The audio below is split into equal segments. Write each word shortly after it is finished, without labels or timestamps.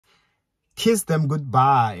Kiss them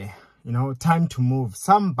goodbye. You know, time to move.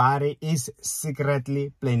 Somebody is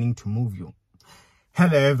secretly planning to move you.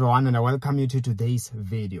 Hello everyone, and I welcome you to today's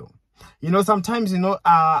video. You know, sometimes,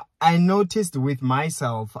 I noticed with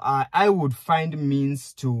myself, I would find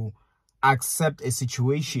means to accept a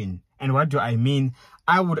situation. And what do I mean?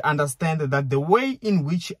 I would understand that the way in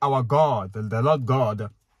which our God, the Lord God,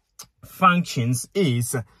 functions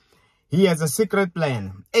is, He has a secret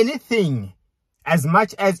plan. Anything, as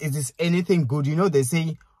much as it is anything good, they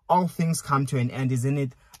say all things come to an end, isn't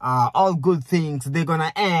it? All good things, they're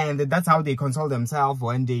gonna end. That's how they console themselves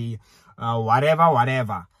when they,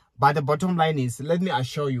 whatever. But the bottom line is, let me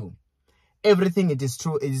assure you, everything it is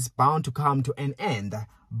true, it is bound to come to an end.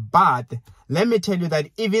 But let me tell you that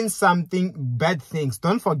even bad things,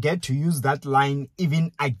 don't forget to use that line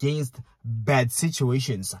even against bad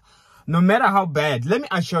situations. No matter how bad, let me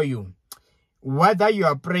assure you, whether you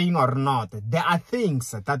are praying or not, there are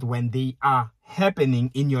things that when they are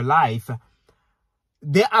happening in your life,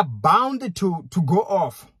 they are bound to go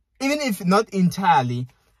off. Even if not entirely,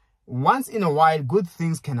 once in a while, good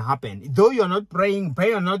things can happen. Though you're not praying, but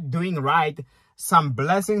you're not doing right, some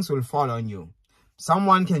blessings will fall on you.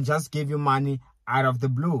 Someone can just give you money out of the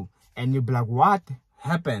blue, and you'll be like, what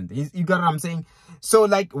happened? You got what I'm saying? So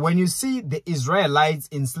like when you see the Israelites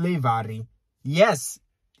in slavery, yes,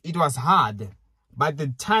 it was hard, but the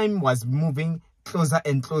time was moving closer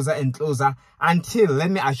and closer and closer until, let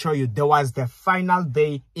me assure you, there was the final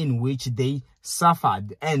day in which they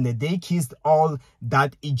suffered and they kissed all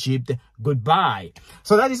that Egypt goodbye.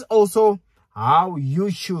 So that is also how you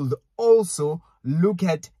should also look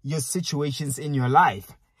at your situations in your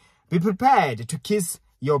life. Be prepared to kiss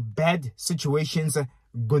your bad situations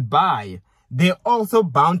goodbye. They're also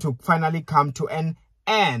bound to finally come to an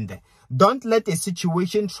end. Don't let a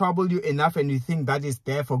situation trouble you enough and you think that is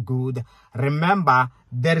there for good. Remember,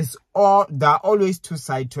 there are always two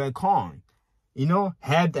sides to a coin.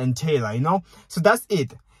 Head and tail, So that's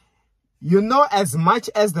it. As much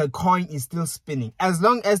as the coin is still spinning, as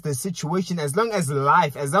long as the situation, as long as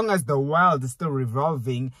life, as long as the world is still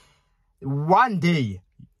revolving, one day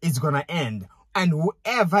it's going to end. And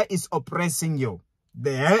whoever is oppressing you,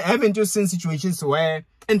 haven't you seen situations where,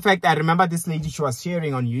 in fact, I remember this lady, she was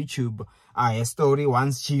sharing on YouTube a story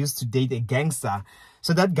once. She used to date a gangster.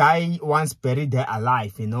 So that guy once buried her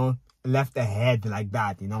alive, left her head like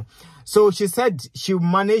that, So she said she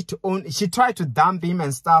managed to she tried to dump him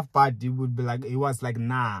and stuff, but it was like,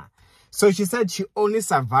 nah. So she said she only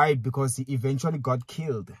survived because he eventually got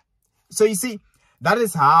killed. So you see, that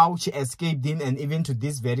is how she escaped him, and even to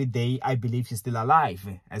this very day, I believe she's still alive,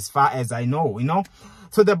 as far as I know,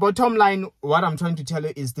 So the bottom line, what I'm trying to tell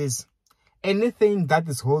you is this. Anything that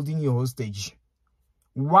is holding you hostage,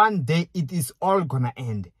 one day it is all gonna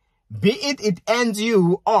end. Be it ends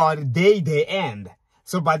you or they end.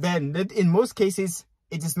 So, but then, in most cases,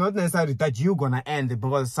 it is not necessary that you're gonna end,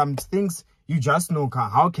 because some things you just know,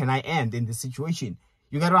 how can I end in this situation?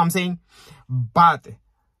 You get what I'm saying? But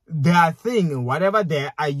their thing, whatever they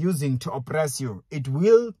are using to oppress you, it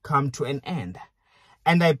will come to an end.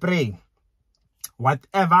 And I pray,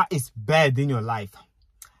 whatever is bad in your life,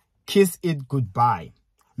 kiss it goodbye.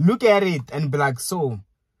 Look at it and be like, so,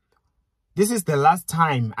 this is the last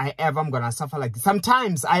time I ever am going to suffer like this.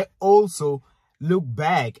 Sometimes I also look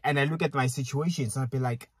back and I look at my situations and I'll be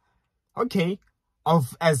like, okay,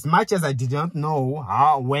 as much as I did not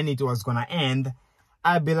know when it was going to end,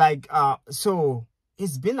 I'll be like, so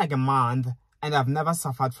it's been like a month and I've never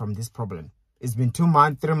suffered from this problem. It's been 2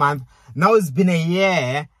 months, 3 months. Now it's been a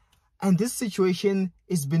year and this situation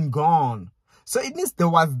has been gone. So it means there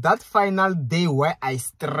was that final day where I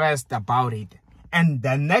stressed about it. And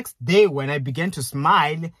the next day when I began to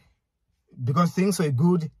smile because things were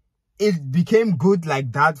good, it became good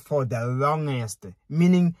like that for the longest.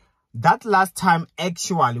 Meaning that last time,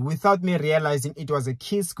 actually, without me realizing, it was a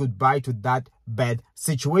kiss goodbye to that bad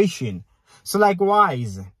situation. So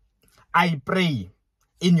likewise, I pray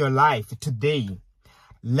in your life today,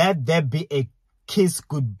 let there be a kiss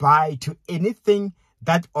goodbye to anything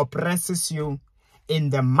that oppresses you in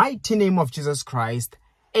the mighty name of Jesus Christ.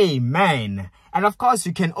 Amen. And of course,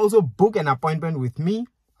 you can also book an appointment with me.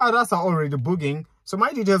 Others are already booking. So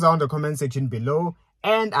my details are on the comment section below,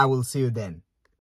 and I will see you then.